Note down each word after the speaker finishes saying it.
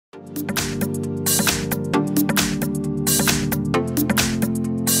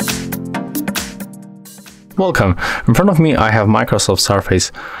Welcome. In front of me I have Microsoft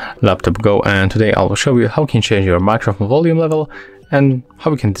Surface Laptop Go, and today I will show you how you can change your microphone volume level and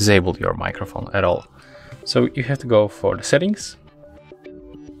how you can disable your microphone at all. So you have to go for the settings,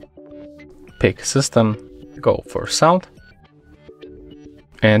 pick system, go for sound,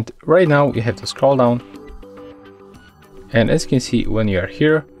 and right now you have to scroll down, and as you can see, when you are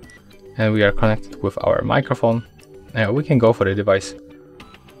here and we are connected with our microphone, we can go for the device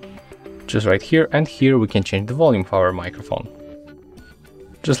just right here, and here we can change the volume of our microphone,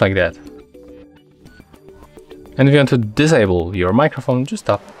 just like that. And if you want to disable your microphone, just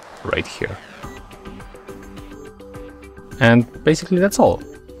tap right here. And basically that's all.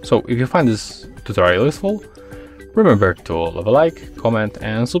 So if you find this tutorial useful, remember to leave a like, comment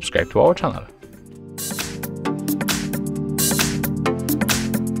and subscribe to our channel.